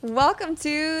Welcome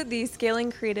to the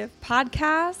Scaling Creative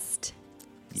podcast.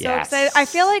 Yes. So excited. I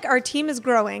feel like our team is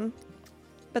growing,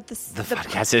 but the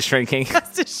podcast is shrinking.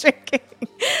 podcast is shrinking.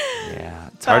 Yeah.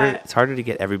 It's harder to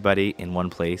get everybody in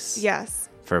one place Yes.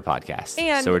 for a podcast.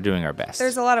 And so we're doing our best.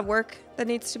 There's a lot of work that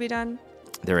needs to be done.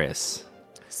 There is.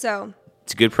 So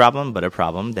It's a good problem, but a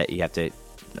problem that you have to,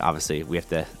 obviously, we have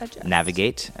to adjust.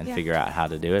 navigate and figure out how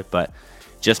to do it. But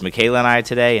just Michaela and I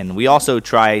today, and we also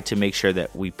try to make sure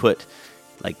that we put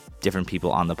like different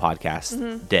people on the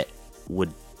podcast that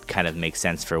would kind of make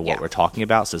sense for what we're talking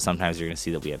about. So sometimes you're going to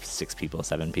see that we have 6 people,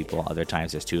 7 people. Other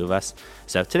times there's 2 of us.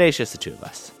 So today's just the 2 of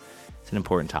us. It's an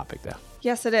important topic, though.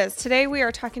 Yes, it is. Today we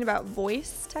are talking about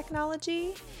voice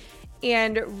technology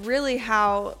and really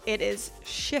how it is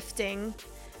shifting.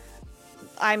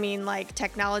 I mean, like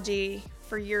technology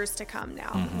for years to come now.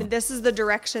 I mean, this is the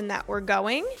direction that we're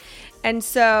going. And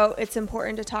so it's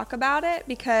important to talk about it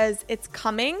because it's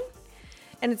coming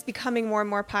and it's becoming more and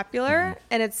more popular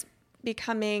and it's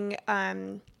becoming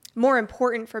more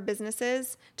important for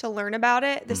businesses to learn about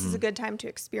it. This is a good time to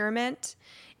experiment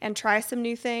and try some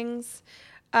new things.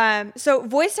 So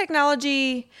voice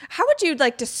technology, how would you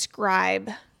like describe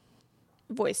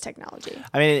voice technology?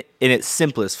 I mean, in its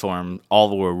simplest form,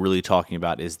 all we're really talking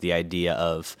about is the idea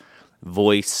of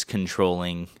voice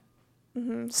controlling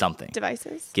something.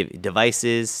 Devices?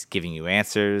 Devices, giving you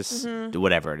answers,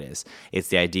 whatever it is. It's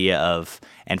the idea of,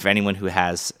 and for anyone who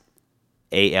has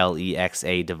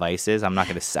Alexa devices, I'm going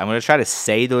to try to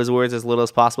say those words as little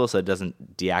as possible so it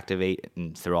doesn't deactivate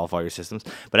and throw off all your systems.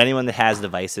 But anyone that has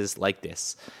devices like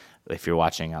this, if you're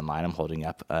watching online, I'm holding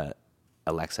up a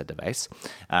Alexa device.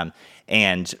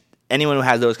 And anyone who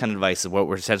has those kind of devices, what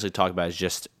we're essentially talking about is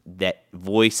just that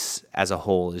voice as a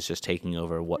whole is just taking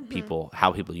over what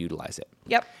how people utilize it.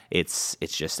 Yep. It's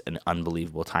just an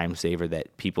unbelievable time saver that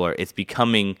it's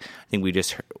becoming, I think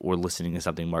we're listening to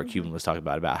something Mark Cuban was talking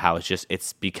about how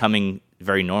it's becoming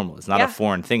very normal. It's not a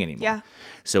foreign thing anymore. Yeah.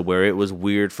 So where it was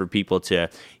weird for people to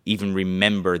even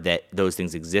remember that those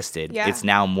things existed, it's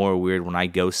now more weird when I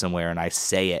go somewhere and I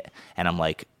say it and I'm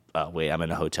like, oh, wait, I'm in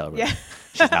a hotel room. Yeah.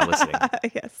 She's not listening.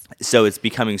 Yes. So it's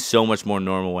becoming so much more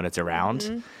normal when it's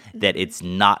around that it's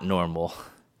not normal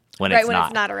when it's not.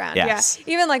 It's not around. Yes.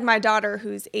 Yeah. Even like my daughter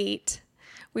who's 8,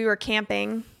 we were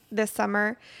camping this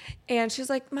summer and she's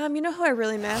like, Mom, you know who I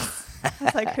really miss? I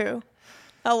was like, who?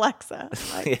 Alexa.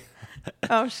 Like,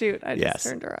 oh shoot. I just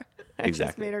turned her off. I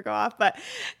just made her go off. But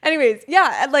anyways,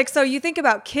 like, so you think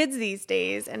about kids these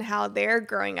days and how they're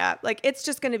growing up, like it's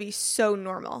just going to be so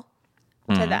normal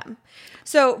to them.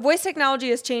 So voice technology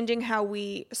is changing how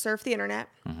we surf the internet,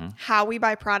 how we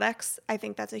buy products. I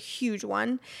think that's a huge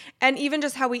one. And even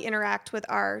just how we interact with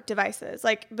our devices.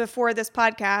 Like before this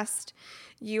podcast,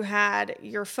 you had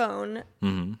your phone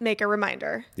make a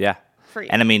reminder. Yeah. For you.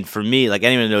 And I mean, for me, like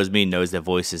anyone that knows me knows that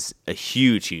voice is a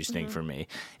huge thing for me.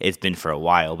 It's been for a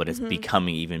while, but it's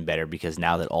becoming even better because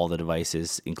now that all the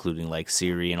devices, including like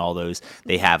Siri and all those,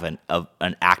 they have an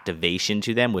activation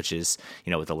to them, which is,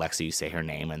 with Alexa, you say her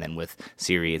name, and then with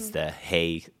Siri, it's the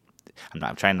hey.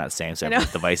 I'm trying not to say them so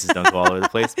devices don't go all over the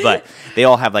place, but they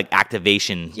all have like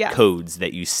activation codes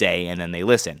that you say and then they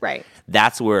listen. Right.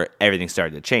 That's where everything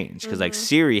started to change because like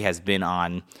Siri has been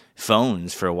on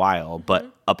phones for a while,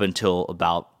 but up until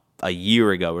about a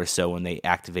year ago or so when they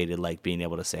activated like being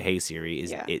able to say, hey Siri,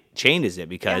 it changes it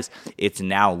because it's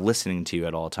now listening to you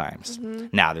at all times.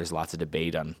 Now there's lots of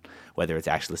debate on whether it's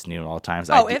actually listening to you at all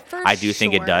times. I do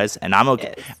think it does. And I'm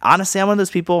okay. Honestly, I'm one of those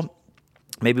people,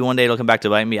 maybe one day it'll come back to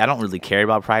bite me. I don't really care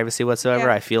about privacy whatsoever.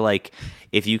 I feel like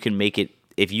if you can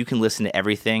listen to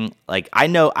everything, like I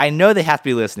know they have to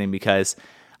be listening because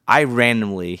I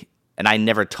randomly, and I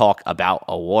never talk about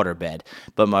a waterbed,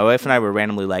 but my wife and I were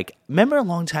randomly like, remember a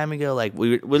long time ago, like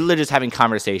we were literally just having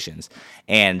conversations,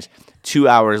 and 2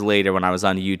 hours later when I was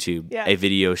on YouTube, a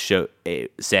video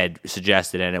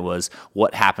suggested, and it was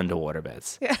what happened to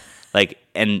waterbeds. Yeah. Like,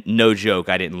 and no joke,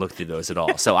 I didn't look through those at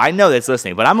all. So I know that's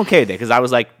listening, but I'm okay with it because I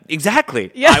was like,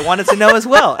 exactly. Yeah. I wanted to know as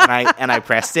well, and I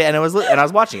pressed it, and I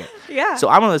was watching it. Yeah. So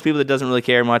I'm one of those people that doesn't really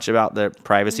care much about the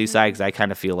privacy side because I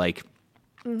kind of feel like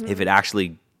if it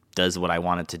actually does what I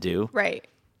want it to do, right?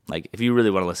 Like if you really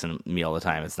want to listen to me all the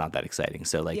time, it's not that exciting.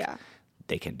 So like,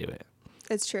 they can do it.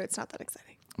 It's true. It's not that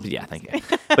exciting. Yeah, thank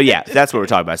you. But yeah, that's what we're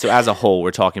talking about. So as a whole,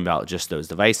 we're talking about just those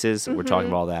devices. We're talking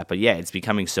about all that. But yeah, it's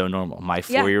becoming so normal. My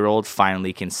 4-year-old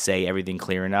finally can say everything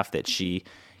clear enough that she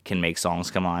can make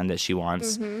songs come on that she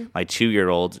wants. My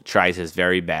 2-year-old tries his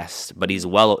very best, but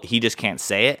he just can't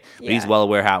say it, but he's well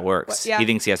aware how it works. He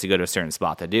thinks he has to go to a certain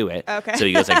spot to do it. Okay. So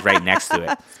he goes like right next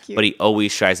to it. But he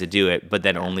always tries to do it, but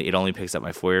then it only picks up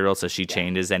my 4-year-old, so she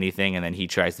changes anything and then he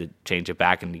tries to change it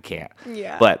back and he can't.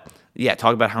 Yeah. But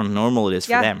talk about how normal it is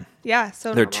for them. Yeah,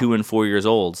 so they're normal. 2 and 4 years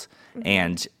old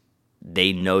and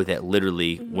they know that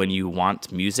literally when you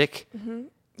want music,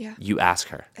 you ask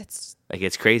her.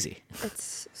 It's crazy.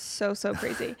 It's so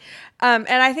crazy. And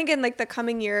I think in like the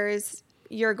coming years,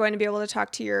 you're going to be able to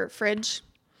talk to your fridge.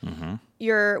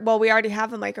 We already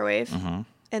have a microwave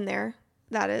in there.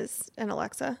 That is an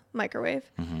Alexa microwave.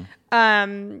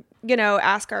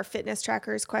 Ask our fitness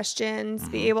trackers questions,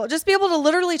 be able to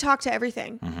literally talk to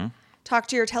everything. Talk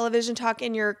to your television, talk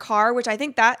in your car, which I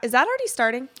think is that already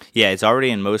starting? Yeah, it's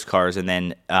already in most cars. And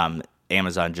then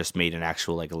Amazon just made an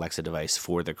actual like Alexa device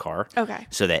for the car. Okay.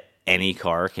 So that any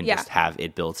car can just have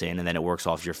it built in, and then it works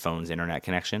off your phone's internet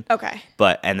connection. Okay.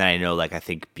 And then I know I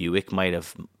think Buick, one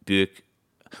of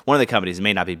the companies, it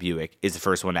may not be Buick, is the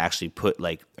first one to actually put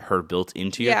like her built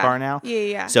into your car now.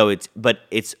 Yeah. So it's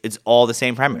all the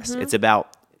same premise. It's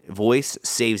about voice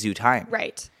saves you time.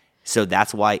 Right. So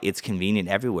that's why it's convenient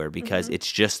everywhere, because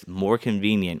it's just more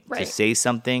convenient to say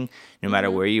something, no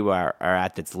matter where you are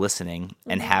at that's listening,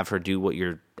 and have her do what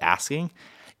you're asking.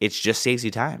 It just saves you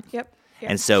time. Yep.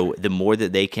 And so the more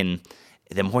that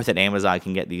Amazon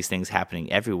can get these things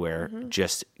happening everywhere,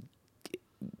 just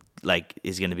like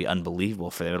is going to be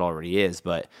unbelievable for them. It already is,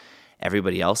 but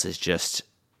everybody else is just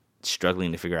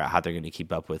struggling to figure out how they're going to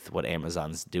keep up with what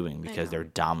Amazon's doing, because they're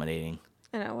dominating.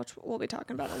 I know, which we'll be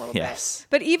talking about in a little bit.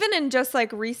 But even in just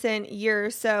like recent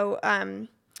years, so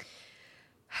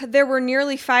there were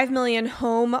nearly 5 million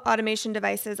home automation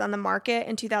devices on the market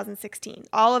in 2016.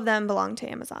 All of them belonged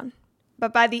to Amazon.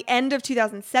 But by the end of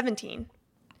 2017,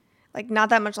 like not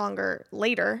that much longer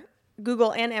later,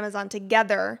 Google and Amazon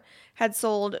together had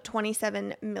sold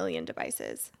 27 million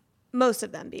devices, most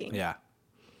of them being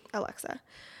Alexa.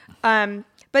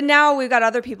 But now we've got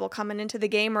other people coming into the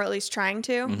game, or at least trying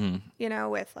to,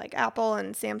 with like Apple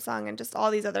and Samsung and just all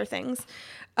these other things.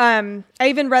 I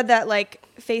even read that like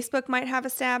Facebook might have a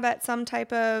stab at some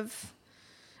type of,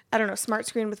 I don't know, smart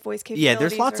screen with voice capabilities. Yeah,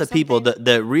 there's lots of people.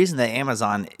 The reason that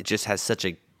Amazon just has such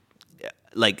an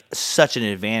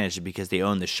advantage is because they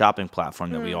own the shopping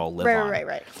platform that we all live on.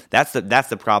 Right. That's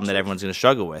the problem that everyone's going to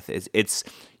struggle with. It's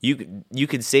you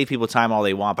could save people time all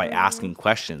they want by asking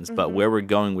questions, but where we're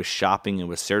going with shopping and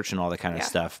with search and all that kind of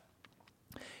stuff,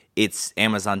 it's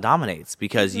Amazon dominates,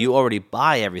 because you already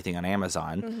buy everything on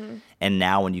Amazon, and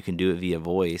now when you can do it via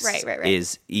voice,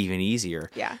 is even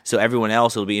easier. Yeah. So everyone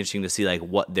else, it'll be interesting to see like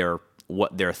what their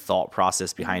thought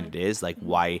process behind it is, like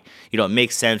why, it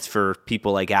makes sense for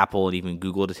people like Apple and even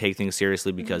Google to take things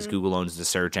seriously, because Google owns the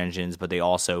search engines, but they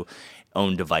also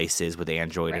own devices with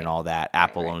Android and all that.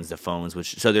 Apple owns the phones,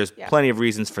 so there's plenty of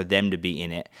reasons for them to be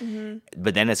in it.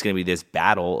 But then it's going to be this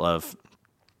battle of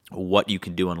what you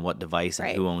can do on what device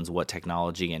and who owns what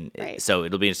technology. And so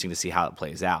it'll be interesting to see how it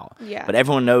plays out. Yeah. But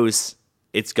everyone knows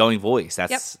it's going voice.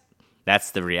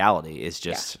 That's the reality. It's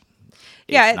just,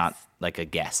 it's not like a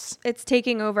guess. It's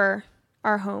taking over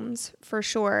our homes for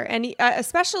sure. And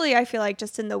especially I feel like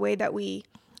just in the way that we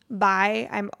buy,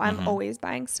 I'm always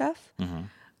buying stuff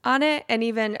on it. And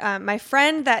even my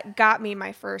friend that got me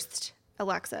my first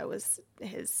Alexa, was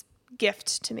his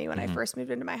gift to me when I first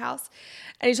moved into my house.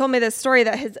 And he told me this story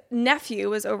that his nephew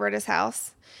was over at his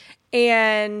house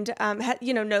and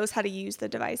knows how to use the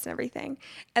device and everything.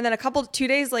 And then 2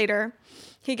 days later,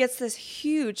 he gets this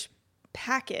huge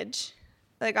package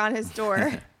like on his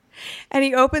door. And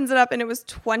he opens it up, and it was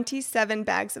 27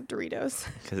 bags of Doritos.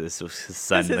 Because this was his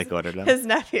son that ordered them. His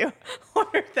nephew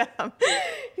ordered them.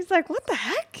 He's like, what the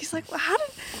heck? He's like,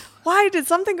 why did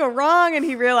something go wrong? And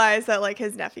he realized that like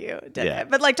his nephew did it.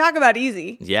 But like, talk about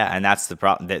easy. Yeah, and that's the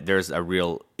problem. That there's a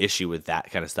real issue with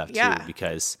that kind of stuff too,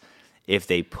 because if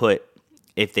they put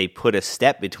a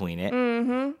step between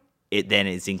it, it then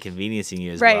is inconveniencing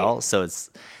you as well. So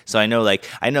I know like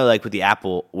with the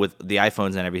Apple, with the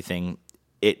iPhones and everything,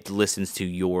 it listens to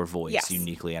your voice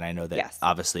uniquely. And I know that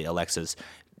obviously Alexa's,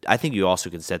 I think you also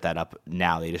could set that up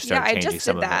now. They just started changing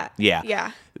some of it.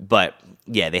 Yeah. But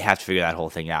they have to figure that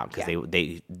whole thing out, because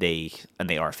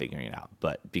they are figuring it out.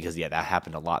 But because that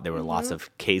happened a lot. There were lots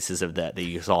of cases of that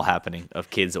you saw happening, of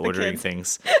kids ordering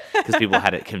things because people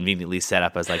had it conveniently set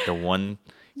up as like the one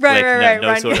click,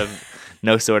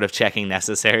 no sort of checking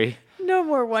necessary. No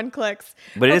more one clicks.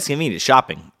 But it is convenient.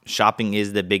 Shopping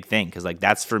is the big thing because, like,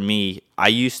 that's for me. I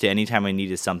used to, anytime I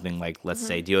needed something like, let's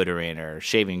say, deodorant or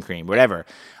shaving cream, whatever,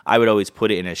 I would always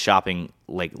put it in a shopping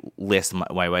like list.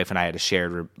 My wife and I had a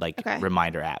shared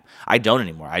reminder app. I don't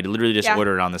anymore. I literally just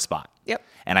order it on the spot. Yep.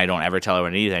 And I don't ever tell her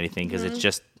when I need anything because it's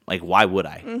just like, why would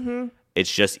I?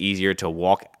 It's just easier to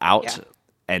walk out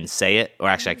and say it, or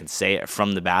actually I can say it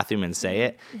from the bathroom and say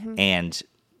it, and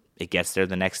it gets there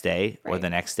the next day or the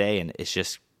next day, and it's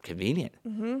just convenient.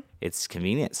 It's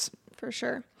convenience. For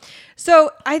sure. So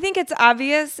I think it's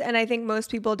obvious, and I think most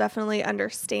people definitely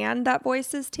understand that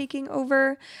voice is taking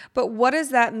over, but what does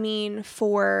that mean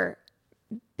for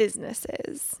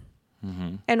businesses?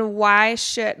 And why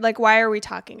are we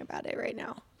talking about it right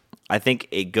now? I think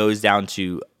it goes down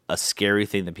to a scary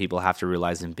thing that people have to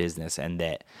realize in business, and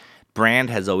that brand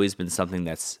has always been something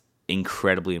that's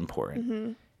incredibly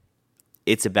important.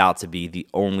 It's about to be the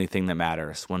only thing that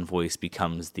matters when voice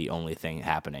becomes the only thing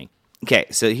happening. Okay,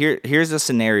 so here's a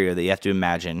scenario that you have to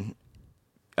imagine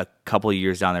a couple of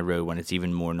years down the road when it's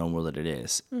even more normal than it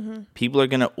is. People are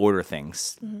going to order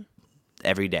things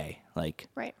every day, like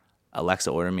Alexa,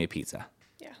 order me a pizza.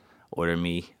 Order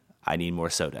me, I need more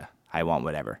soda. I want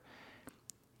whatever.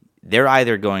 They're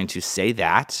either going to say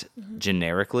that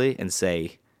generically and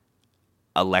say,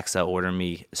 Alexa, order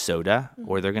me soda,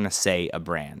 or they're going to say a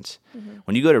brand.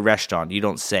 When you go to a restaurant, you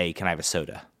don't say, can I have a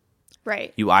soda?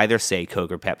 Right. You either say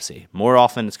Coke or Pepsi. More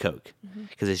often it's Coke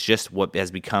because it's just what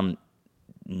has become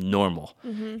normal.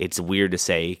 It's weird to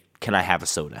say, can I have a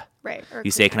soda? Right. Or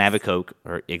you say, can I have a Coke?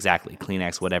 Or exactly,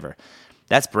 Kleenex, whatever.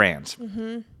 That's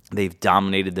brand. They've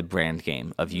dominated the brand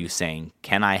game of you saying,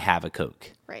 can I have a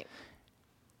Coke? Right.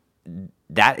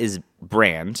 That is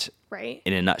brand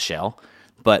in a nutshell,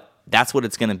 but that's what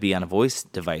it's going to be on a voice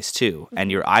device too. And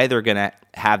you're either going to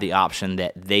have the option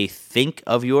that they think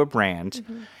of your brand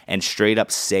and straight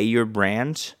up say your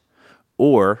brand,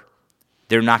 or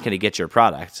they're not going to get your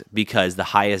product because the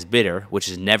highest bidder, which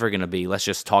is never going to be, let's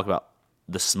just talk about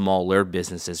the smaller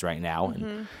businesses right now,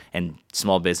 and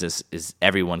small business is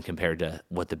everyone compared to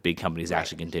what the big companies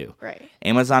actually can do.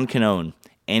 Amazon can own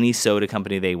any soda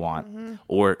company they want,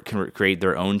 or can create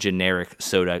their own generic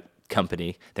soda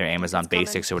company, their Amazon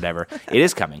Basics or whatever. It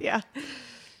is coming.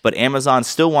 But Amazon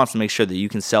still wants to make sure that you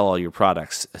can sell all your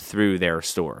products through their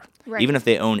store. Even if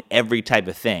they own every type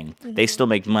of thing, they still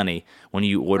make money when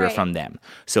you order from them.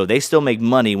 So they still make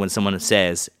money when someone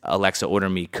says, Alexa, order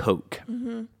me Coke.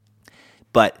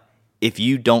 But if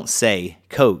you don't say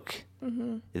Coke,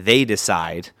 they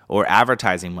decide, or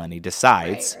advertising money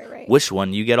decides which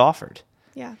one you get offered.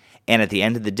 And at the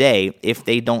end of the day, if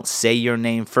they don't say your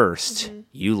name first,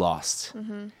 you lost.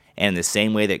 And the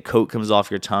same way that Coke comes off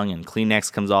your tongue and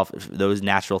Kleenex comes off, those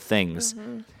natural things,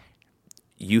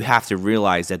 you have to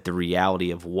realize that the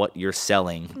reality of what you're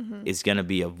selling is going to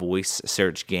be a voice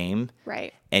search game.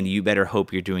 And you better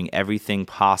hope you're doing everything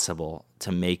possible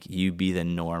to make you be the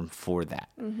norm for that.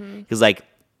 Because, like,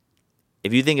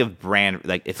 if you think of brand,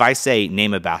 like, if I say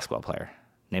name a basketball player,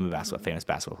 famous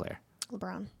basketball player.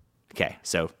 LeBron. Okay,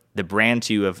 so the brand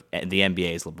to you of the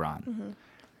NBA is LeBron.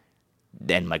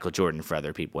 Then Michael Jordan for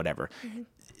other people, whatever.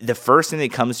 The first thing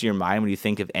that comes to your mind when you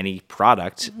think of any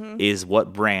product is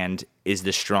what brand is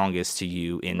the strongest to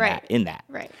you in that.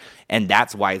 And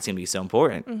that's why it's going to be so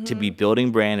important to be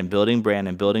building brand and building brand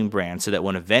and building brand, so that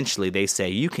when eventually they say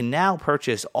you can now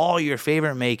purchase all your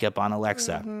favorite makeup on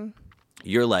Alexa,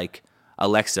 you're like,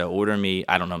 Alexa, order me,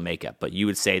 I don't know, makeup, but you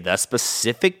would say the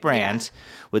specific brand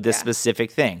with this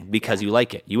specific thing because you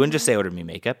like it. You wouldn't just say order me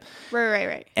makeup.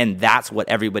 Right. And that's what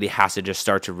everybody has to just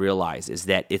start to realize, is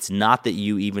that it's not that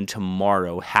you even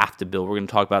tomorrow have to build. We're going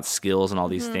to talk about skills and all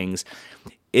these things.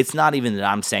 It's not even that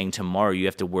I'm saying tomorrow you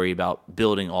have to worry about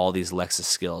building all these Alexa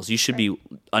skills. You should be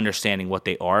understanding what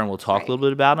they are, and we'll talk a little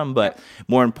bit about them. But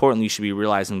more importantly, you should be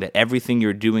realizing that everything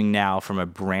you're doing now from a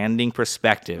branding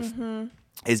perspective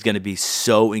is going to be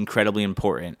so incredibly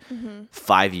important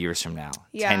 5 years from now,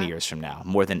 10 years from now,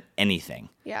 more than anything.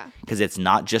 Because it's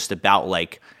not just about,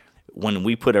 like, when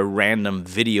we put a random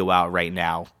video out right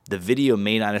now, the video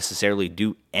may not necessarily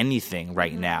do anything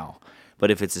right now. But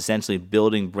if it's essentially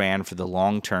building brand for the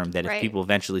long term, that if people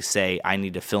eventually say, I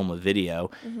need to film a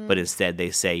video, but instead they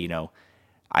say, you know,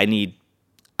 I need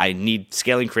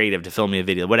Scaling Creative to film me a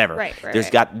video, whatever.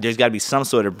 There's got to be some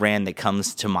sort of brand that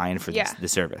comes to mind for the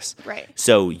service.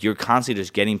 So you're constantly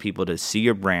just getting people to see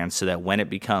your brand, so that when it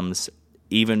becomes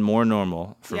even more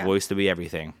normal for voice to be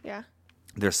everything,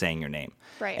 they're saying your name.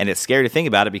 And it's scary to think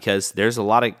about it, because there's a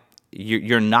lot of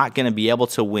you're not going to be able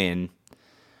to win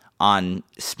on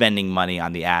spending money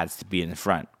on the ads to be in the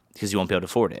front because you won't be able to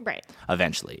afford it. Right.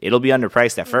 Eventually, it'll be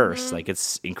underpriced at first. Like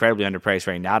it's incredibly underpriced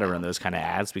right now to run those kind of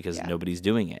ads because nobody's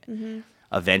doing it.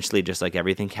 Eventually, just like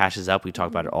everything catches up, we talk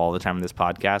about it all the time in this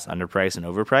podcast, underpriced and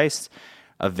overpriced.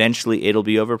 Eventually, it'll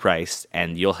be overpriced,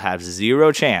 and you'll have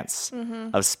zero chance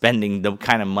of spending the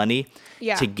kind of money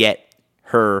to get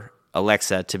her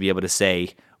Alexa to be able to say,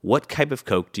 what type of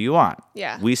Coke do you want?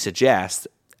 Yeah. We suggest,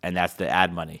 and that's the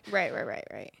ad money.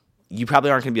 Right. You probably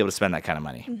aren't going to be able to spend that kind of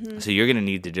money. So you're going to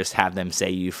need to just have them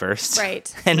say you first.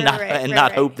 Right. and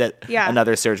not hope that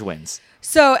another search wins.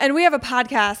 So, and we have a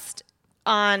podcast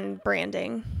on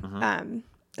branding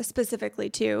specifically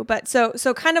too. But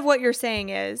so kind of what you're saying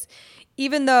is,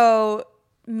 even though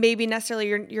maybe necessarily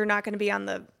you're not going to be on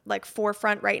the like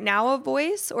forefront right now of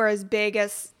voice or as big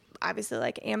as obviously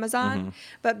like Amazon,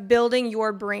 but building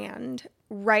your brand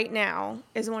right now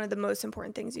is one of the most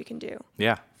important things you can do.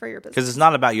 Yeah. For your business. Because it's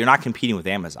not about, you're not competing with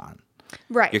Amazon.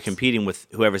 Right. You're competing with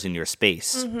whoever's in your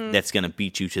space that's going to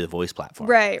beat you to the voice platform.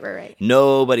 Right.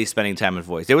 Nobody's spending time with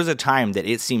voice. There was a time that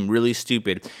it seemed really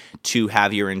stupid to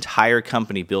have your entire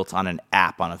company built on an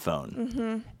app on a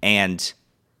phone. And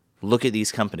look at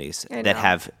these companies that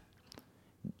have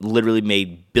literally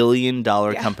made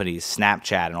billion-dollar companies,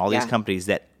 Snapchat and all these companies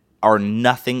that are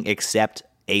nothing except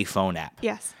a phone app.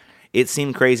 Yes. It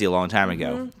seemed crazy a long time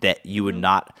ago that you would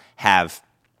not have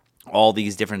all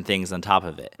these different things on top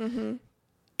of it.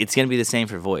 It's going to be the same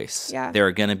for voice. Yeah. There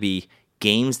are going to be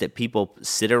games that people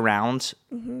sit around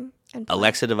and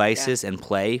Alexa devices and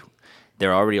play.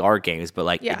 There already are games, but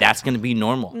like that's going to be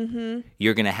normal.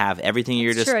 You're going to have everything at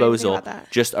your disposal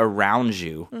just around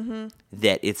you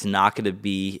that it's not going to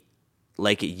be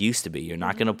like it used to be. You're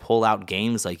not going to pull out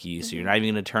games like you used to. You're not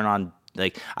even going to turn on,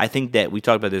 like, I think that we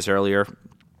talked about this earlier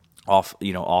off the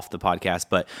podcast,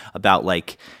 but about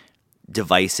like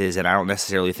devices, and I don't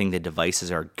necessarily think that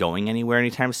devices are going anywhere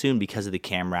anytime soon because of the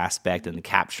camera aspect and the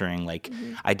capturing. Like,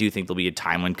 I do think there'll be a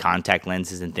time when contact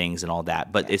lenses and things and all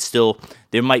that, but it's still,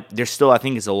 there's still, I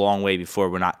think it's a long way before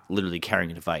we're not literally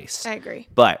carrying a device. I agree.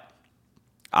 But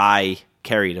I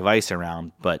carry a device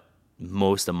around, but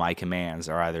most of my commands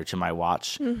are either to my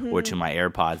watch or to my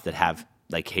AirPods that have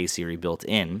like Hey Siri built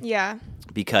in. Yeah.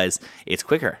 Because it's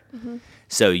quicker.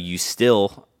 So you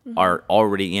still are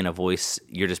already in a voice,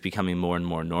 you're just becoming more and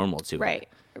more normal to it.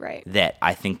 Right. That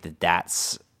I think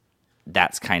that's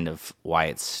kind of why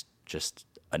it's just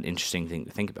an interesting thing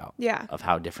to think about. Yeah. Of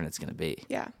how different it's going to be.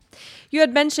 Yeah. You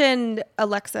had mentioned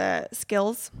Alexa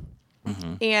skills.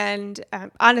 And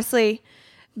honestly,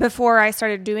 before I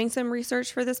started doing some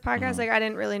research for this podcast, like I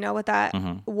didn't really know what that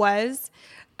was.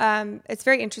 It's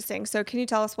very interesting. So can you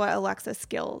tell us what Alexa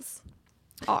skills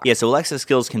are? Yeah, so Alexa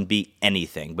skills can be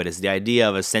anything, but it's the idea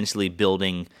of essentially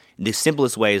building, the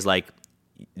simplest way is like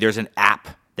there's an app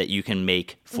that you can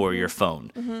make for your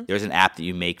phone. There's an app that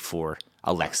you make for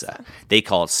Alexa. They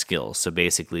call it skills. So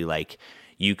basically like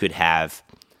you could have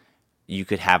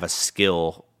a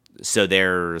skill. So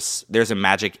there's a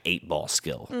magic 8-ball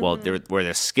skill. Well, where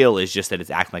the skill is just that it's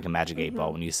acting like a magic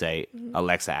 8-ball. When you say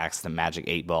Alexa acts the magic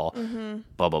 8-ball,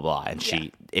 blah blah blah,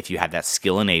 and if you have that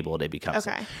skill enabled, it becomes.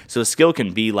 Okay. So a skill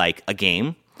can be like a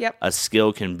game. Yep. A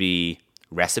skill can be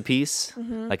recipes.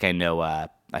 Like I know,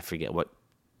 I forget what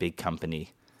big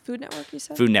company. Food Network, you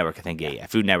said? Food Network, I think, yeah.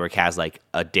 Food Network has like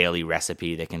a daily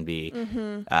recipe that can be,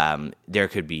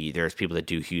 there's people that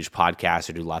do huge podcasts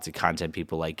or do lots of content,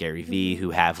 people like Gary Vee who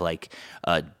have like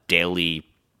a daily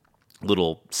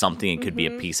little something. It could be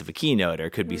a piece of a keynote or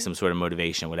it could be some sort of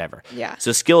motivation, whatever. Yeah.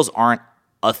 So skills aren't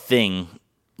a thing,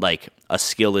 like a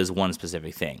skill is one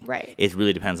specific thing. Right. It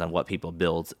really depends on what people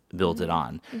build it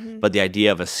on. But the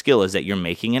idea of a skill is that you're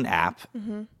making an app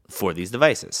for these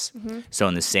devices. So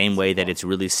in the same way that it's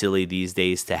really silly these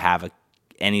days to have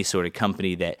any sort of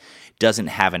company that doesn't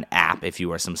have an app, if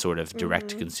you are some sort of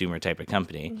direct-to-consumer type of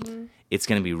company, it's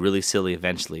going to be really silly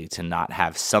eventually to not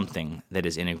have something that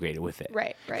is integrated with it.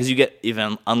 Right. Because you get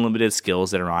even unlimited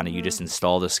skills that are on it. You just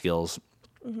install the skills,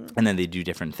 and then they do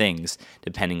different things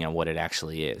depending on what it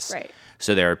actually is. Right.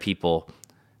 So there are people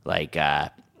like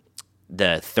the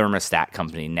thermostat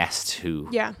company Nest, who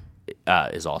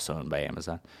is also owned by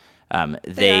Amazon.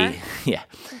 They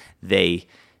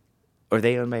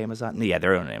owned by Amazon? Yeah,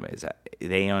 they're owned by Amazon.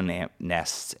 They own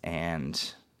Nest,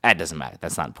 and it doesn't matter.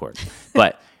 That's not important.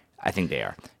 But I think they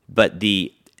are. But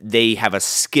they have a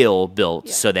skill built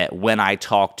so that when I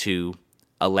talk to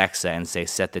Alexa and say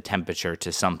set the temperature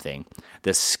to something,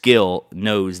 the skill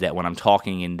knows that when I'm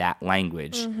talking in that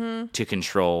language to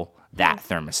control that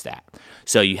thermostat.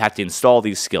 So you have to install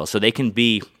these skills. So they can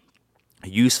be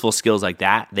useful skills like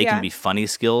that. They can be funny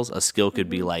skills. A skill could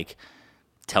be like,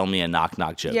 tell me a knock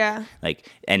joke. Yeah. Like,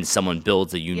 and someone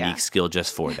builds a unique skill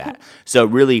just for that. So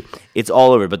really, it's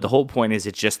all over. But the whole point is,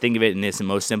 it's just think of it in this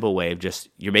most simple way of just,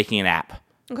 you're making an app.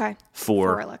 Okay.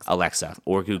 For Alexa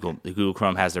or Google. Google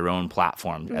Chrome has their own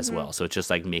platform as well. So it's just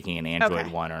like making an Android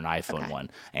one or an iPhone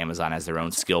one. Amazon has their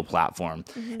own skill platform.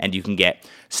 And you can get,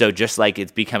 so just like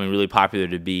it's becoming really popular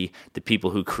to be the people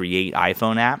who create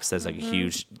iPhone apps, that's like a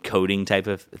huge coding type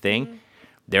of thing.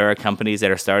 There are companies that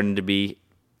are starting to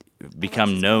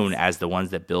become known as the ones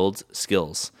that build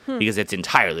skills because it's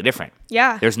entirely different.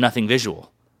 Yeah. There's nothing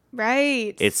visual.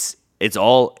 Right. It's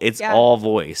all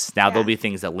voice. Now there'll be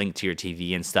things that link to your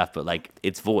TV and stuff, but like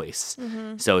it's voice.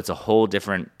 So it's a whole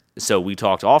different. So we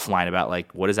talked offline about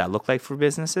like, what does that look like for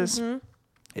businesses?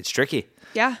 It's tricky.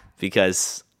 Yeah.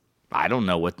 Because I don't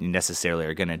know what you necessarily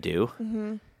are going to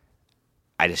do.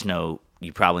 I just know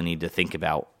you probably need to think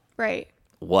about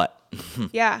what.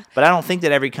 Yeah. But I don't think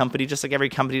that every company, just like every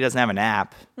company doesn't have an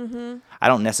app. I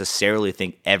don't necessarily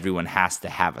think everyone has to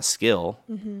have a skill.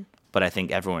 But I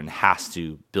think everyone has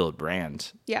to build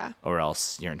brand. Yeah. Or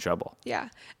else you're in trouble. Yeah.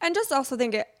 And just also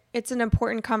think it's an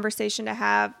important conversation to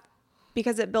have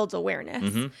because it builds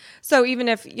awareness. So even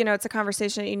if, it's a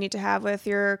conversation that you need to have with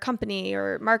your company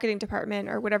or marketing department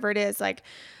or whatever it is, like,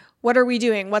 what are we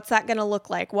doing? What's that going to look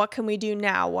like? What can we do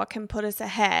now? What can put us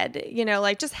ahead?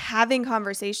 Like just having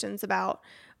conversations about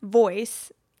voice,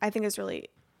 I think is really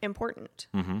important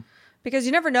because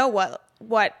you never know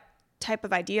what type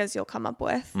of ideas you'll come up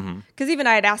with. Because even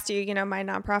I had asked you, my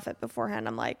nonprofit beforehand,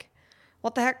 I'm like,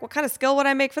 what the heck, what kind of skill would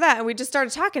I make for that? And we just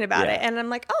started talking about it. And I'm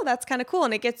like, oh, that's kind of cool.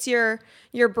 And it gets your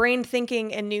brain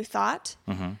thinking in new thought.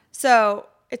 So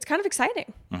it's kind of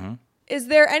exciting. Is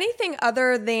there anything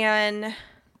other than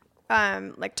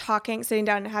like sitting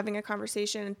down and having a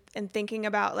conversation and thinking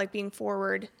about like being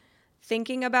forward,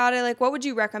 thinking about it? Like what would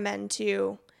you recommend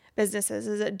to businesses?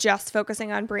 Is it just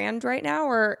focusing on brand right now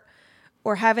or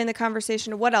having the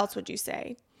conversation? What else would you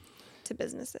say to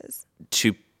businesses?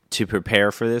 To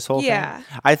prepare for this whole thing?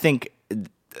 I think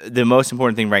the most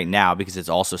important thing right now, because it's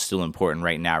also still important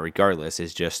right now regardless,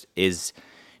 is just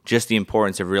the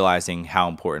importance of realizing how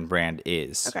important brand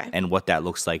is and what that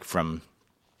looks like from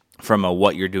a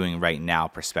what you're doing right now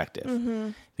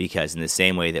perspective. Because in the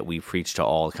same way that we preach to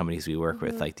all the companies we work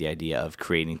with, like the idea of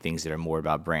creating things that are more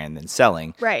about brand than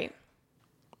selling. Right.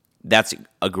 That's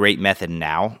a great method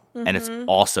now, and it's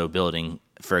also building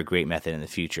for a great method in the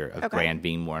future of brand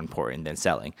being more important than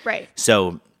selling. Right.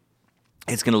 So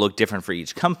it's going to look different for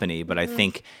each company, but I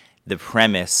think the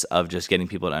premise of just getting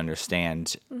people to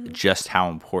understand just how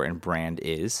important brand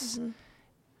is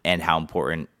and how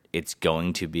important it's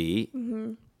going to be.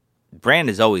 Brand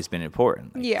has always been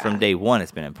important. Like, from day one,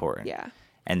 it's been important. Yeah.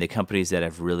 And the companies that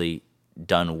have really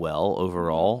done well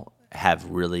overall have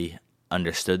really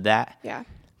understood that. Yeah.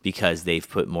 Because they've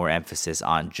put more emphasis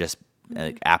on just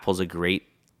like Apple's a great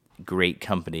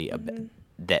company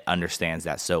that understands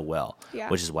that so well,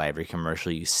 which is why every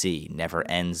commercial you see never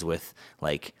ends with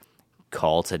like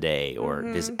call today or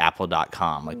this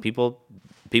apple.com. Like people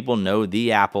know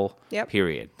the Apple,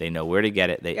 period. They know where to get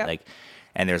it. They like,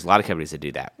 and there's a lot of companies that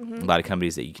do that. A lot of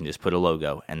companies that you can just put a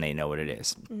logo and they know what it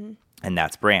is. And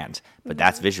that's brand, but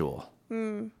that's visual.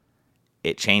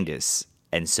 It changes.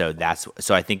 And so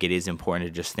I think it is important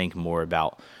to just think more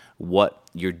about what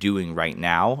you're doing right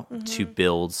now to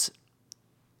build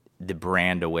the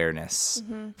brand awareness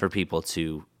for people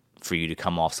for you to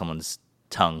come off someone's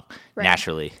tongue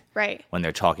naturally when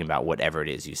they're talking about whatever it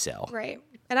is you sell. Right.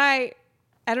 And I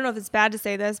don't know if it's bad to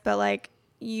say this, but like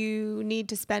you need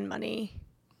to spend money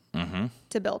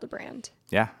to build a brand.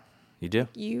 Yeah, you do.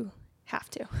 You have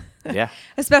to. Yeah.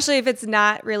 Especially if it's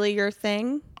not really your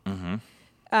thing.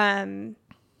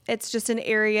 It's just an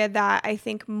area that I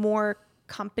think more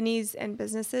companies and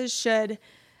businesses should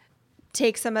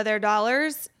take some of their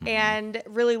dollars and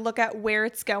really look at where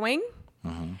it's going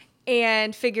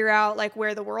and figure out like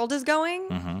where the world is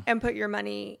going and put your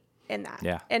money in that.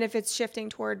 Yeah. And if it's shifting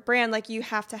toward brand, like you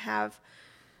have to have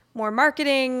more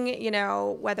marketing,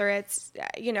 whether it's,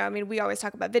 I mean, we always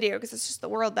talk about video because it's just the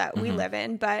world that we live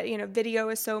in, but, video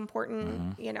is so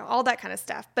important, all that kind of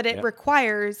stuff, but it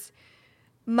requires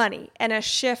money and a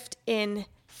shift in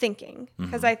thinking.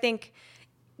 Because I think,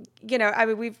 I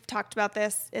mean, we've talked about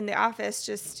this in the office,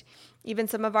 just even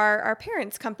some of our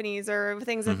parents' companies or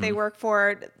things that they work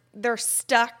for, they're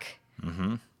stuck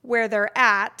where they're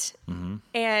at.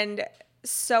 And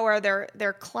so are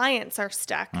their clients are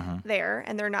stuck there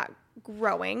and they're not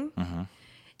growing.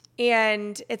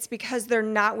 And it's because they're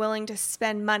not willing to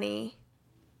spend money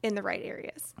in the right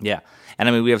areas. Yeah. And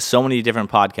I mean, we have so many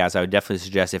different podcasts. I would definitely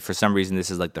suggest if for some reason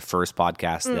this is like the first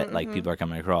podcast that like people are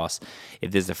coming across,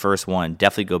 if this is the first one,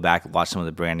 definitely go back, watch some of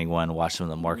the branding one, watch some of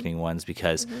the marketing ones,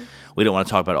 because we don't want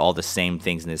to talk about all the same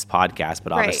things in this podcast.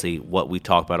 But obviously what we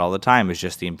talk about all the time is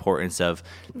just the importance of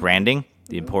branding,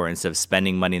 the importance of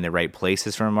spending money in the right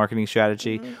places from a marketing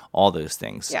strategy, all those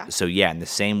things. Yeah. So yeah, in the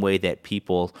same way that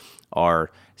people are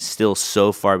still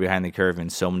so far behind the curve in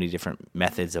so many different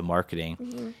methods of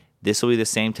marketing, this will be the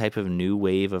same type of new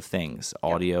wave of things.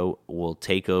 Audio will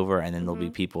take over, and then there'll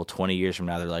be people 20 years from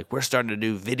now, they're like, we're starting to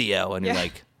do video. And you're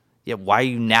like, yeah, why are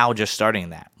you now just starting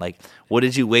that? Like, what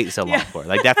did you wait so long for?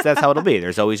 Like, that's how it'll be.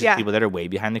 There's always just people that are way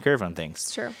behind the curve on things.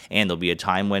 It's true. And there'll be a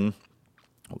time when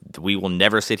we will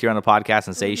never sit here on a podcast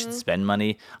and say you should spend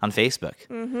money on Facebook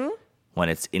when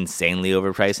it's insanely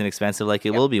overpriced and expensive like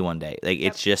it will be one day. Like,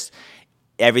 it's just,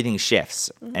 everything shifts.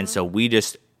 And so we're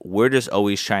just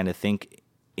always trying to think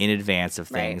in advance of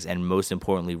things, and most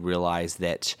importantly realize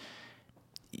that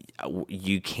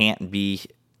you can't be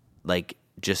like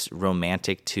just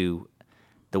romantic to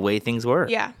the way things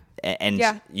work.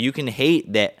 And you can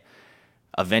hate that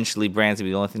eventually brands will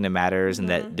be the only thing that matters and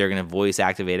that they're going to voice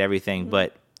activate everything,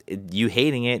 but you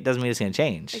hating it doesn't mean it's going to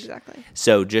change. Exactly.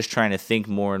 So just trying to think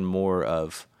more and more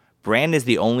of brand is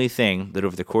the only thing that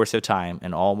over the course of time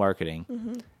and all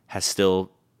marketing has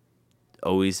still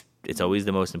always, it's always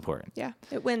the most important. Yeah,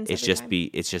 it wins. It's just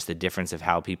it's just the difference of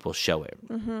how people show it.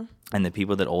 And the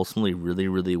people that ultimately really,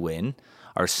 really win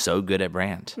are so good at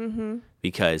brand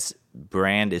because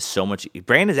brand is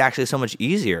actually so much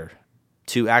easier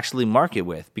to actually market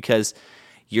with, because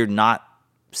you're not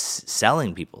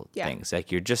selling people things.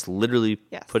 Like, you're just literally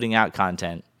putting out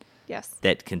content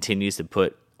that continues to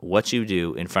put what you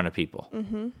do in front of people.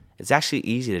 It's actually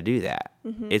easy to do that.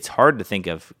 It's hard to think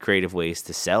of creative ways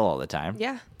to sell all the time.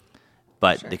 Yeah.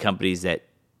 But the companies that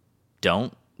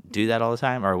don't do that all the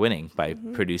time are winning by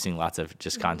producing lots of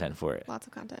just content for it. Lots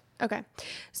of content. Okay.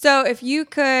 So if you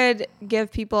could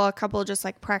give people a couple just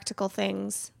like practical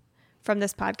things from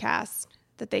this podcast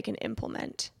that they can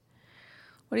implement,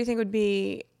 what do you think would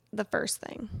be the first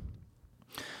thing?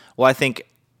 Well, I think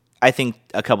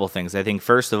a couple things. I think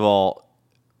first of all,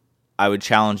 I would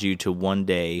challenge you to one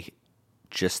day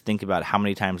just think about how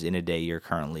many times in a day you're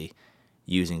currently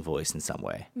using voice in some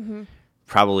way.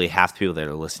 Probably half the people that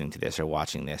are listening to this or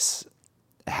watching this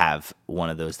have one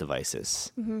of those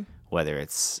devices, whether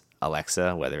it's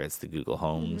Alexa, whether it's the Google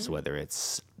Homes, whether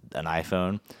it's an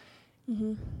iPhone.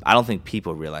 I don't think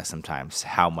people realize sometimes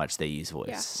how much they use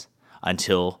voice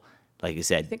until, like you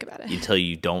said, think about it. Until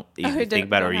you don't even think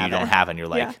about it, or you don't have it, and you're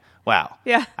like, wow.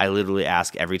 I literally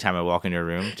ask every time I walk into a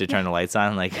room to turn the lights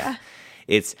on. Like,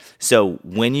 it's so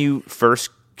when you first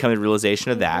come to the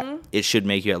realization of that, it should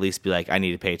make you at least be like, I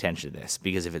need to pay attention to this,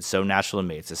 because if it's so natural to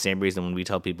me, it's the same reason when we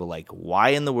tell people like, why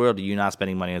in the world are you not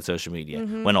spending money on social media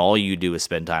when all you do is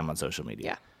spend time on social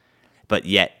media? But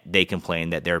yet they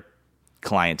complain that their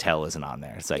clientele isn't on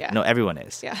there. It's like, no, everyone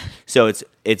is. So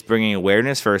it's bringing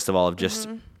awareness, first of all, of just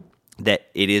that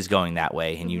it is going that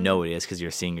way, and you know it is because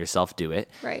you're seeing yourself do it.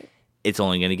 Right. It's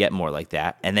only going to get more like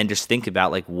that. And then just think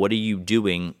about, like, what are you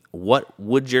doing? What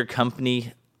does your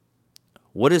company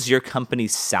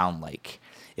sound like?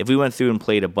 If we went through and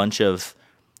played a bunch of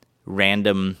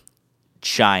random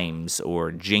chimes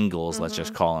or jingles, let's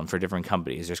just call them, for different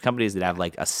companies. There's companies that have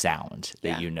like a sound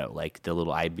that like the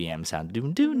little IBM sound,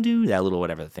 doo doo doo, that little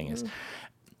whatever the thing is.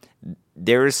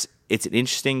 It's an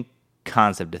interesting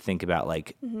concept to think about,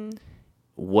 like,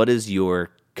 what does your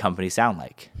company sound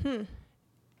like?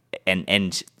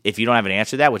 And if you don't have an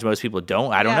answer to that, which most people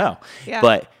don't, I don't know.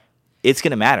 But it's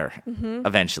going to matter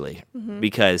eventually,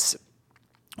 because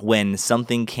when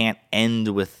something can't end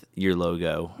with your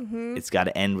logo, it's got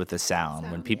to end with a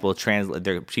sound. When people translate,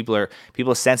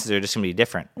 people's senses are just going to be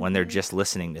different when they're just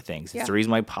listening to things. It's the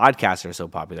reason why podcasts are so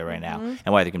popular right now,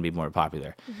 and why they can be more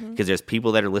popular. Because there's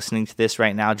people that are listening to this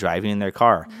right now driving in their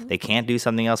car. They can't do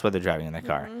something else while they're driving in their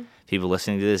car. People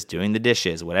listening to this doing the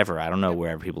dishes, whatever. I don't know,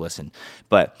 wherever people listen,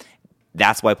 but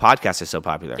that's why podcasts are so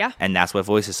popular. And that's why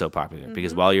voice is so popular,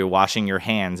 because while you're washing your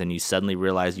hands and you suddenly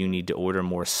realize you need to order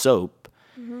more soap,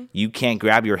 you can't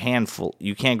grab your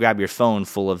phone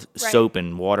full of soap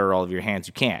and water all of your hands.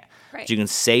 You can't. But you can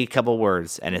say a couple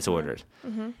words and it's ordered.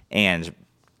 And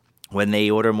when they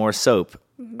order more soap,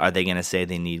 are they going to say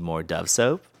they need more Dove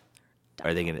soap?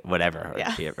 Are they going to whatever?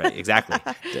 Right, exactly.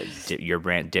 Your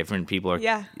brand, different people are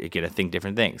going to think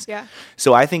different things.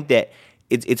 So I think that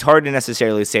it's hard to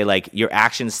necessarily say, like, your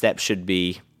action step should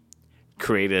be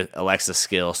create an Alexa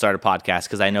skill, start a podcast,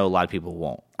 because I know a lot of people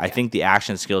won't. I think the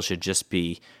action skill should just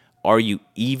be, are you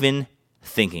even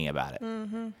thinking about it,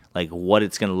 like what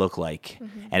it's going to look like.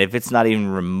 And if it's not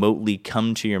even remotely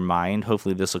come to your mind,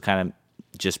 hopefully this will kind of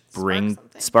just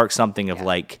spark something of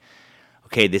like,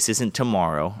 okay, this isn't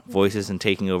tomorrow. Voice isn't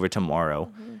taking over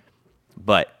tomorrow,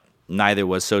 but neither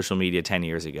was social media 10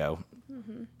 years ago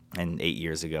and 8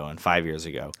 years ago and 5 years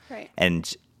ago. Right.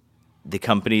 And the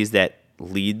companies that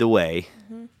lead the way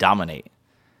dominate.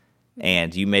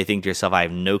 And you may think to yourself, I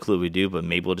have no clue what we do, but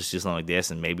maybe we'll just do something like this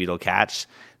and maybe it'll catch.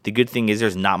 The good thing is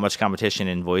there's not much competition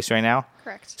in voice right now.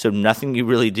 Correct. So nothing you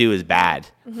really do is bad.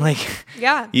 Like,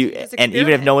 and even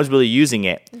if no one's really using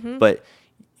it, but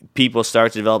people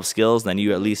start to develop skills, then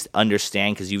you at least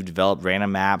understand because you've developed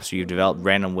random apps or you've developed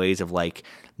random ways of like,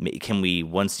 can we,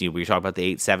 once we talk about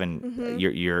the 8-7,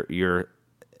 your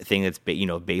thing that's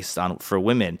based on for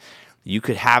women, you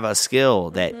could have a skill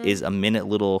that is a minute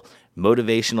little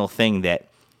motivational thing that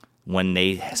when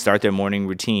they start their morning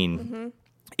routine,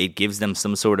 it gives them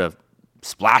some sort of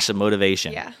splash of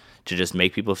motivation to just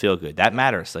make people feel good. That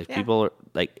matters. Like people are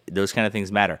like those kind of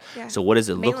things matter. Yeah. So what does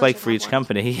it look like for each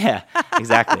company? Yeah,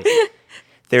 exactly.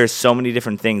 There's so many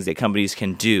different things that companies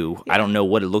can do. I don't know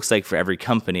what it looks like for every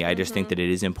company. I just think that it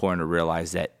is important to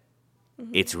realize that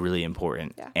it's really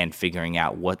important and figuring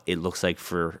out what it looks like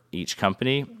for each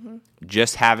company.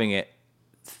 Just having it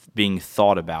being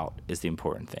thought about is the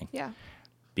important thing. Yeah.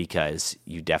 Because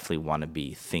you definitely want to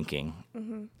be thinking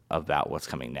about what's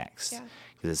coming next. Yeah.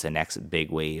 Because it's the next big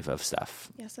wave of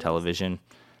stuff. Yes, television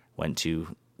went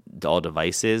to all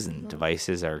devices, and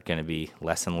devices are going to be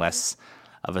less and less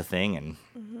of a thing,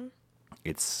 and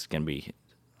it's going to be.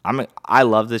 I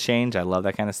love the change. I love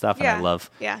that kind of stuff, and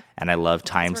I love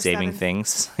time saving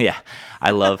things. Yeah,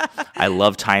 I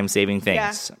love time saving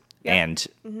things. Yeah.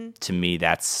 And to me,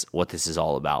 that's what this is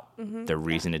all about. The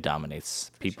reason it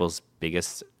dominates. People's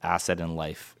biggest asset in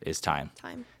life is time.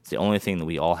 It's the only thing that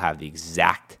we all have the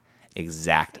exact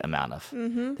amount of.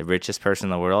 The richest person in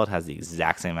the world has the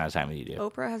exact same amount of time that you do.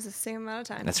 Oprah has the same amount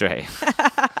of time. That's right.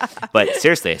 But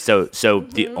seriously, so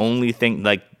the only thing,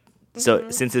 like,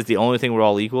 since it's the only thing we're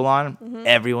all equal on,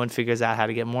 everyone figures out how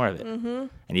to get more of it. And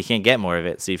you can't get more of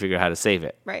it, so you figure out how to save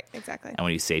it. Right, exactly. And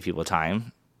when you save people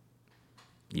time,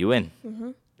 you win.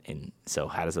 And so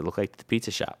how does it look like at the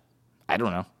pizza shop? I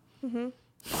don't know.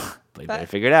 But you better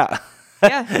figure it out.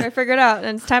 Better figure it out.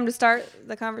 And it's time to start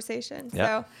the conversation. Yep.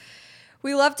 So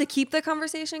we love to keep the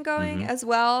conversation going as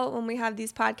well when we have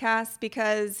these podcasts,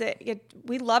 because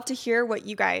we love to hear what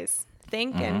you guys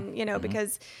think. And,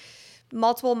 because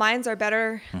multiple minds are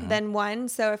better than one.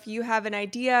 So if you have an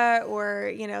idea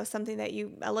or, something that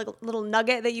a little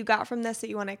nugget that you got from this that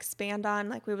you want to expand on,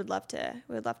 like we would love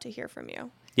to hear from you.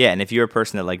 Yeah, and if you're a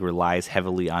person that like relies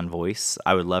heavily on voice,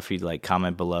 I would love for you to like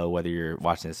comment below whether you're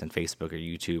watching this on Facebook or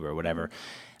YouTube or whatever.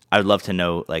 I would love to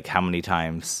know like how many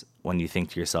times when you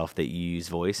think to yourself that you use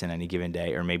voice in any given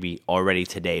day, or maybe already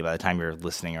today by the time you're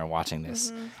listening or watching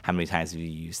this, how many times have you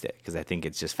used it? Because I think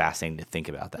it's just fascinating to think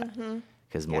about that.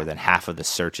 Because more than half of the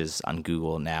searches on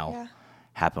Google now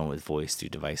happen with voice through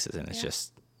devices, and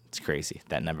it's crazy.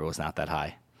 That number was not that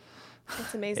high.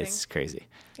 It's amazing. It's crazy.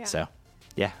 Yeah. So,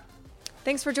 yeah.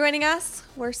 Thanks for joining us.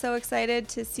 We're so excited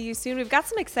to see you soon. We've got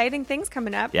some exciting things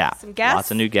coming up. Yeah. Some guests.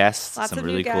 Lots of new guests. Some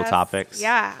really cool topics.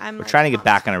 Yeah. We're trying to get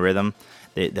back on a rhythm.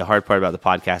 The hard part about the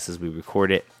podcast is we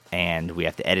record it and we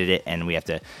have to edit it, and we have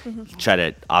to try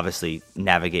to obviously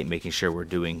navigate making sure we're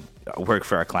doing work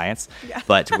for our clients. Yeah.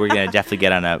 But we're going to definitely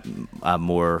get on a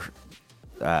more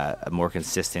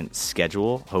consistent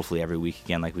schedule, hopefully every week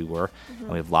again like we were. And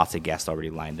we have lots of guests already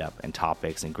lined up and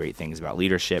topics and great things about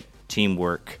leadership,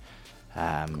 teamwork,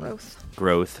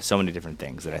 growth, so many different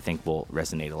things that I think will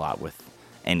resonate a lot with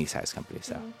any size company.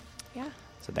 So,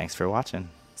 so thanks for watching.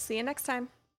 See you next time.